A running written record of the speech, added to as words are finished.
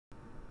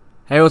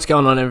Hey, what's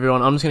going on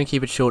everyone? I'm just going to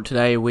keep it short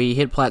today. We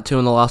hit Plat 2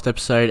 in the last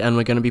episode and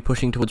we're going to be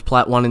pushing towards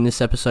Plat 1 in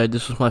this episode.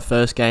 This was my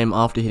first game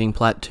after hitting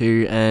Plat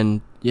 2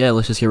 and yeah,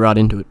 let's just get right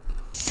into it.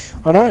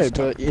 I know,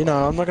 but you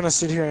know, I'm not going to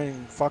sit here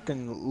and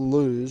fucking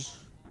lose.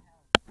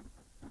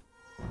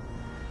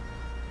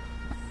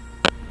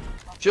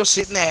 If you're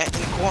sitting there in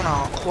the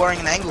corner, clawing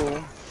an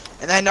angle,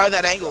 and they know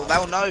that angle,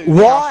 they'll know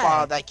Why? how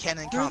far they can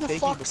and can't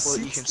beat you before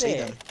you can see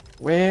them.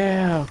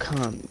 Wow,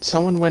 cunt.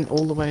 Someone went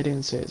all the way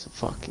downstairs.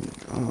 Fucking.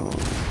 Oh.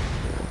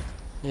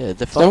 Yeah,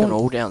 they're fucking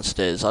all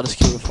downstairs. I just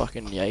killed a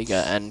fucking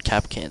Jaeger and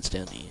cap cans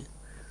down here.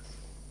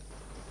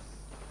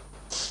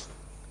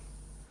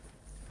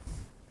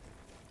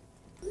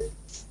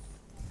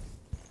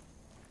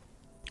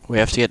 We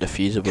have to get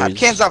diffuser, boys. Cap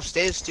can's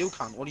upstairs still,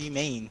 cunt. What do you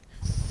mean?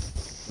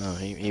 No,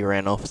 he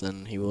ran off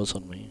then he was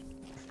on me.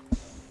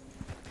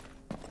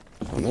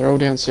 And they're all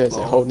downstairs.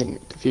 They're holding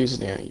diffusers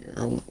now.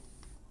 You're all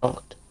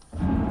fucked.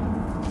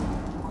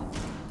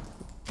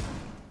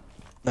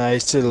 No,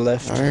 he's to the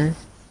left. No.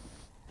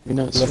 We're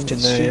not Left in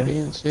there,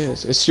 yeah.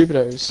 downstairs.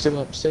 Stupido is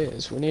still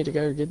upstairs. We need to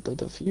go get the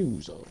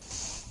diffuser.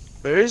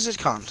 Where is it,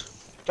 cunt?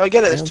 Go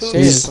get it. There's two of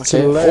them. Downstairs. To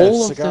the left,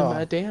 All of cigar.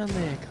 them are down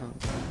there,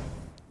 cunt.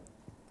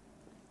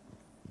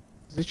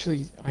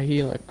 Literally, I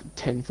hear like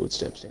 10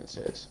 footsteps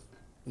downstairs.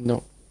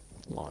 Not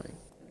lying.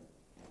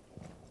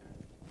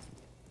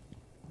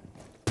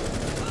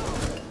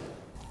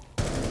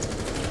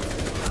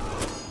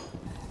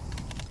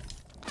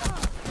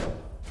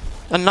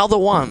 Another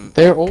one!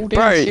 They're all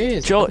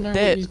downstairs. Bro, I don't know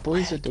what these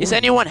boys are doing. is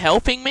anyone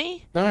helping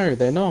me? No,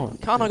 they're not.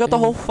 Can't, I got the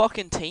whole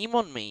fucking team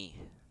on me.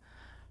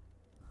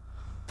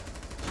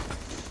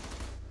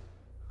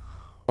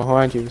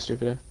 Behind you,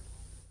 stupido.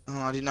 Oh,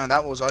 I didn't know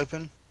that was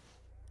open.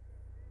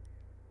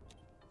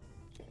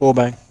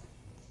 Wallbang.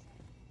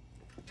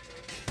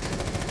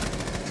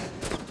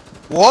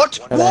 What?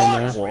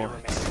 Hello, What?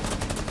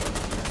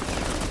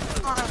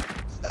 no.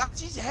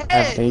 That's his head.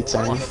 I hate I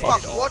someone. don't give a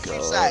fuck what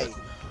you say.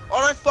 I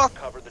don't fuck.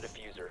 Cover the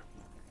diffuser.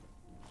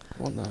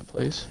 Want that,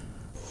 please?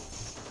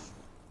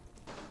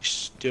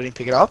 Still didn't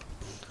pick it up.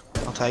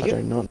 I'll take I it.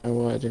 do not know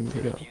why I didn't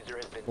pick it up. Diffuser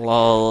has been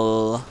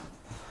Lol.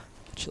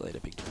 Catch you later,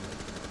 big time.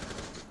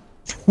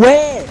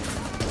 Where?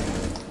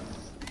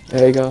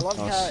 There you go. I love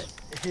how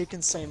he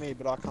can see me,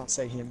 but I can't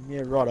see him.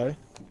 Yeah, righto.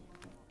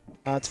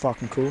 That's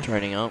fucking cool.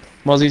 Training up.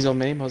 Mozzie's on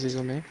me, Mozzie's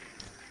on me.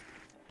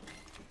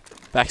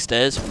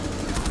 Backstairs.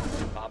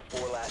 Op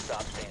 4 last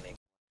stop standing.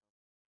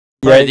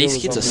 Bro, Yeah, these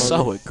he kids are was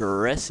on so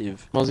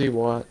aggressive. Mozzie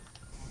white.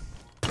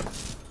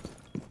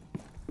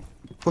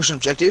 Push an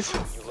objective.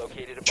 You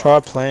located a Try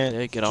plant.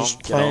 Yeah, get on,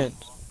 Just get on.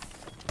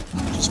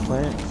 plant. Just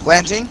plant.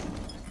 Planting.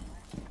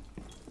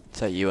 Is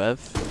that you, Ev?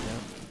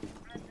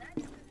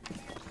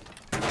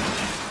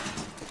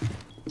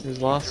 His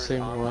last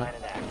team white.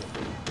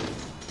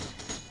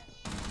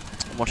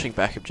 I'm watching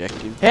back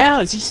objective. How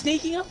is he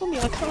sneaking up on me?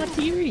 I can't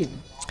hear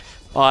him.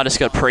 Oh, I just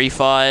got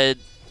pre-fired.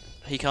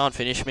 He can't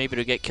finish me, but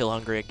he'll get kill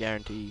hungry, I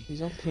guarantee.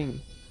 He's on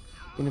ping.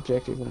 In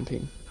objective on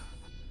ping.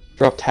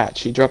 Dropped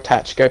hatch. He dropped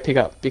hatch. Go pick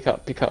up. Pick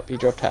up. Pick up. He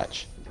dropped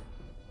hatch.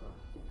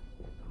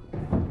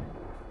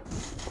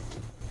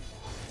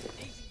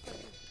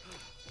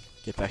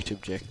 Get back to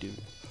objective.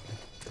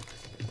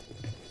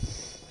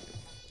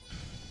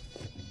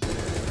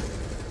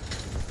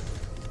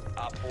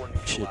 Op 4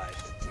 Shit.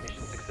 neutralized.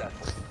 Mission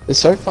successful. They're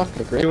so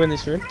fucking aggressive. Two in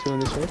this room. Two in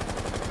this room.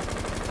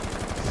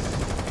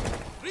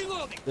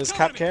 There's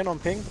cap can on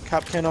ping.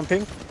 Cap can on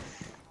ping.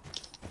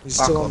 He's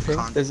Fuck still on off, ping.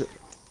 cunt.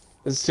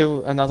 There's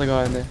still another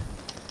guy in there.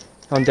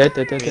 I'm dead.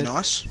 Dead. Dead. Very Dead.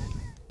 nice.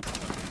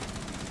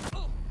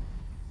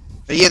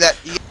 But yeah,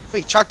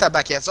 we chuck that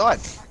back outside.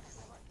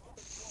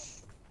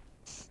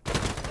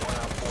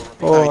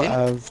 Oh, No, he didn't.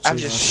 I've I'm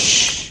just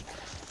shh.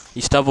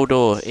 He's double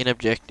door, in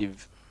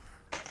objective.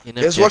 In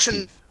He was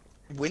watching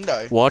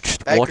window. Watch,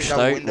 Bakery watch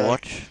double though, window.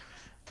 watch.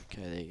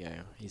 Okay, there you go.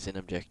 He's in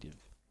objective.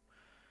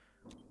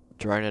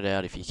 Drone it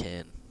out if you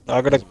can.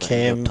 I got a Doesn't matter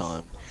cam what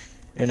time.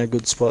 in a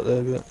good spot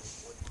there, but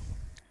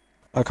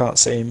I can't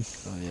see him.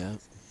 Oh yeah.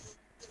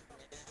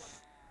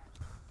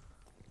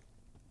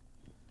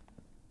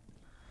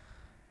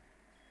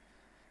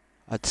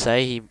 I'd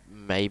say he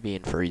may be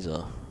in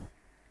freezer.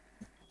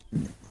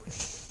 You're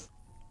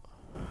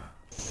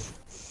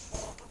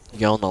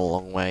going the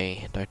long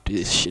way. Don't do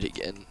this shit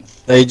again.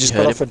 He just You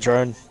got heard off a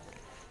drone.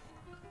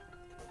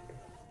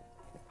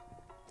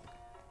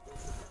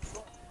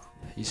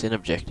 He's in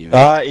objective.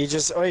 He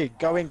just. Oi,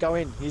 go in, go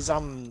in. He's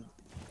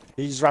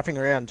wrapping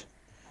around.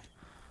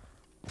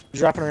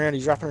 He's wrapping around.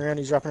 He's wrapping around.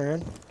 He's wrapping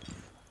around.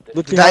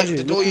 Look behind you.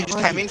 The door you just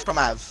came in from,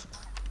 Av.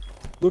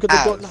 Look at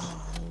the door. Av.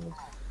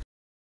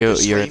 No.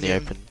 You're in leave the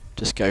him. open.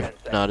 Just go.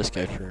 No, just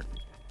go for it.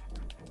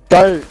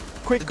 Go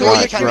quick, The door you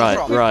quick. came in Right,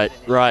 from.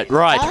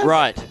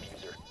 right.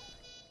 Diffuser.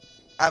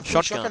 Av, put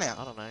Shotgun. out.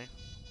 I don't know.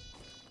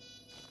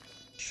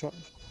 Shot.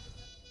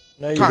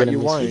 No, You're you, gonna you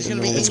miss won't. He's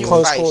gonna be It's in your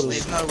close face.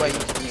 quarters. There's no way you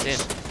can He's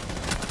miss. in.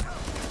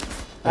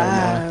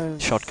 Ah.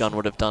 Shotgun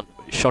would have done.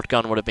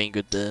 Shotgun would have been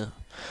good there.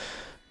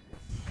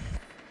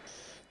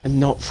 And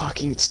not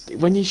fucking...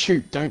 When you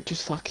shoot, don't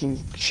just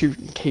fucking shoot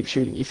and keep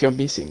shooting. If you're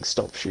missing,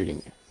 stop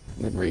shooting.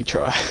 And then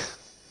retry.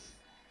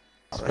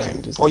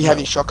 Spam doesn't Or you have help.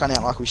 your shotgun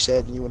out like we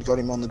said, and you would have got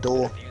him on the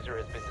door. Diffuser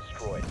has been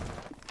destroyed.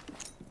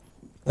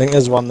 I think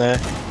there's one there.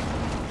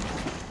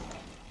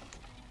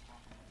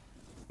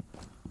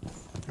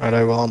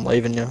 Righto, well I'm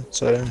leaving you,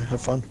 so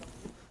have fun.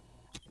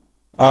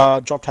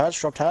 Dropped hatch,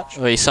 dropped hatch.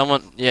 Wait,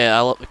 someone.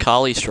 Yeah,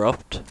 Carly's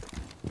dropped.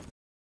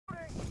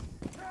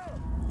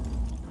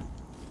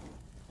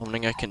 I'm gonna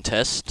go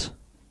contest.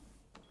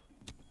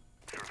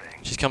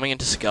 She's coming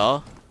into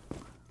Scar.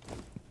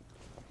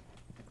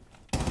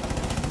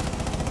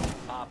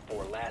 Op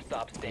 4, last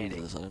stop standing.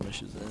 Jesus, I don't know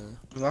she's there.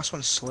 The last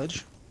one's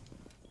Sledge.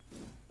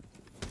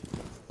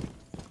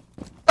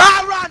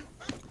 Ah, run!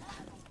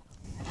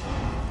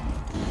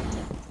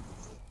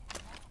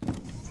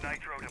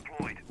 Nitro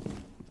deployed.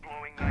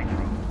 Blowing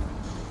nitro.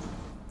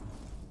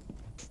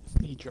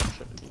 He drop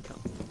shot at me,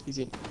 cunt. He's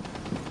in.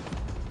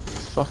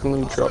 Fucking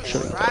little drop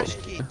shot. Trash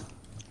kid.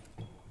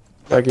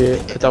 I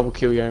get a double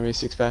kill, you owe me a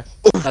 6-pack.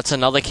 That's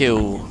another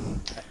kill.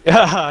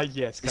 Ah,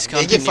 yes. This cunt.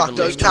 cunt get didn't even fucked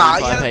lose though. Nah,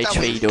 25 you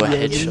HP to a don't-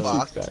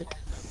 headshot. Six-pack.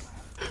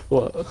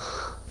 What?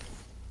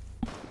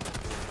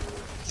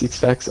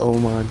 6-packs all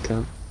mine,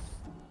 cunt.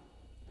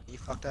 You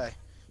fucked, eh?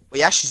 Well,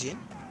 Yash is in.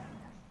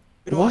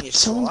 We don't want you What? to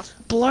Someone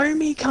slot. blow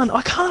me, cunt.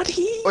 I can't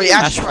hear. Oh,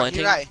 Yash Ash is right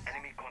here, eh?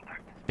 planting.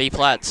 B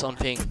Plats on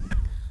ping.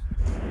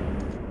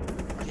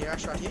 Right here,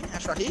 Ash right here,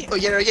 Ash right here. Oh,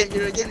 you're again,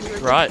 you're again, you're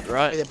again. Right.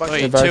 Yeah, they're both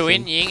Wait, in. They're two both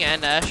in, in. Ying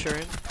and Ash are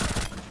in.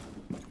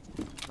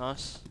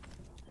 Nice.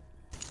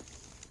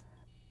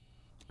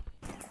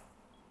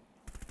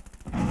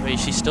 Wait,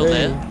 she's still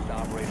there? Last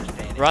operator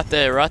standing. Right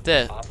there, right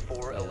there. Op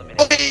 4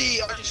 eliminated. Hey,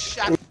 I just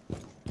shot.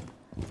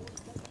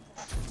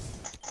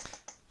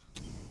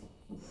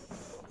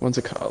 One's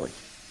a Carly.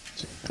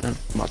 So, not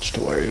much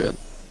to worry about.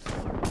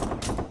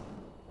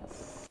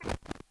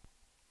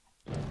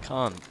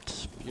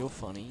 Can't. You're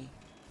funny.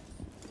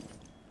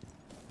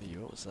 Hey,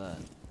 what was that?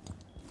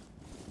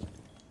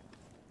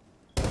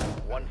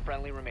 One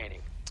friendly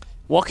remaining.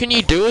 What can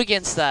you do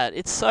against that?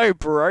 It's so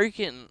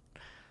broken.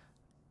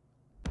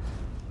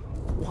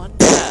 One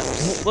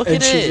tap. Look And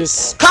at she it.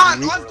 just...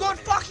 Can't! I've got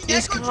fucking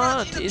This echo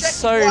cunt drones in is objective.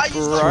 so Why are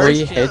you not broken. 3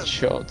 looking at them?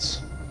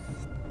 headshots.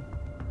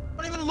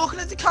 Not even looking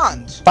at the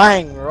cunt.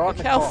 Bang, right Look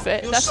in the how cock.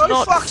 fair. You're That's so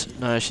not. fucking-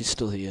 No, she's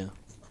still here.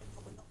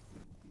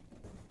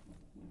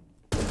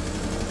 Do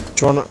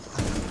you wanna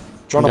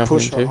Nothing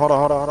push? to. Hold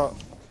on.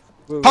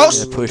 Wait,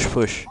 Post! Yeah,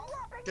 push.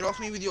 Get off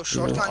me with your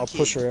shotgun, I'll kid.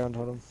 push around,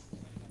 hold on.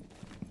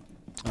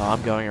 Oh,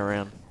 I'm going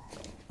around.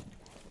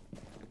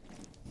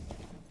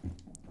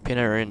 Pin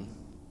her in.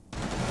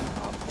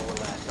 Op 4,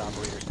 last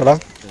operator Hold on.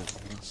 Yeah,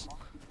 nice.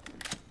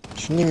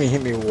 Shouldn't even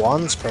hit me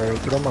once, bro.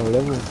 Get on my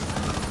level.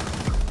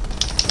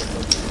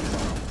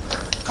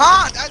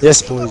 Can't! As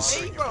Yes, if he got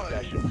boys. me,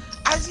 bro.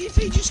 As if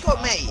he just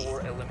got me.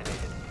 4 eliminated.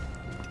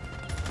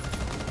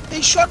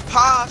 He shot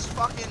past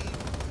fucking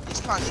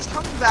this cunt. He's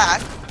coming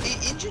back.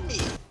 He injured me.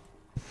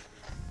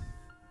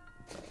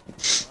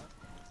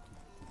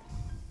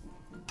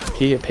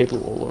 Hear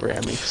people all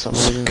around me for some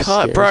reason. It's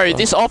God, scary bro, as fuck.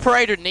 this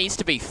operator needs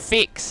to be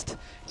fixed.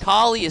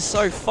 Carly is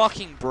so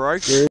fucking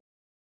broken.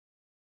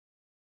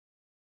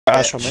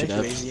 Ash on Should me.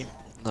 have. Easy.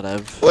 Not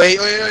have. Wait.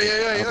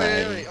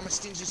 Okay. I'm a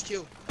sting just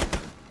kill.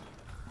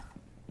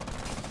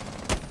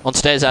 On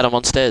stairs, Adam.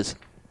 On stairs.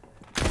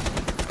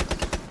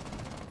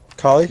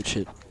 Carly? Good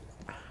shit.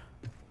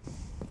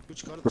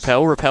 Which got it?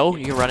 Repel.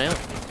 You can run out.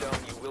 Zone,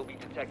 you will be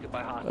detected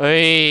by hostiles.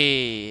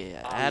 Hey,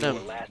 Op 4,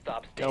 Adam. last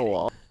stop standing. Go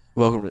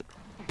on.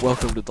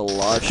 Welcome to the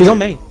live. She's on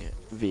me.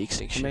 V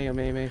extinction.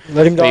 Me.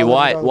 Let him die. Be let him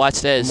white, die. white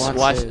stairs,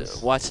 White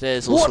stairs. white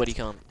stairs, little What? sweaty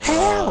cunt.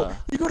 How?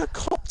 You got a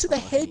cop to the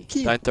head,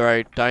 kid.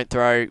 Don't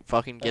throw,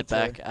 fucking get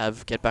Don't back,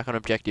 Av, get back on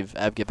objective,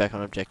 Av, get back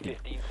on objective.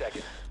 15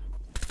 seconds.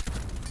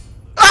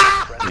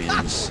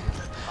 Jesus.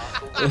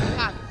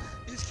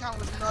 This cunt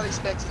was not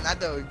expecting that,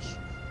 dog.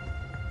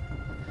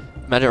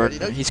 Matter, Ready,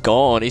 Doug? he's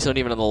gone, he's not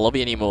even in the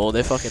lobby anymore,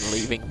 they're fucking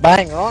leaving.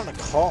 Bang, right in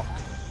the cock.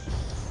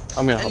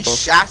 I'm gonna And hop off.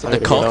 shat I the gotta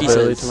get cock, up he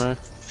early says. tomorrow.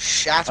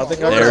 Shat I on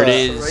think all I There of it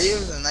the is. three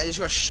of them. They just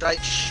got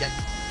straight shit.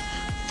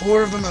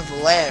 4 of them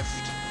have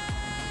left.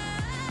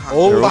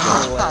 All of them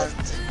Can't.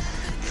 left.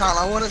 Can't.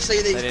 I want to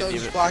see these They didn't dogs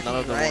even- fucking none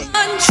of them rank.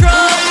 won. Control.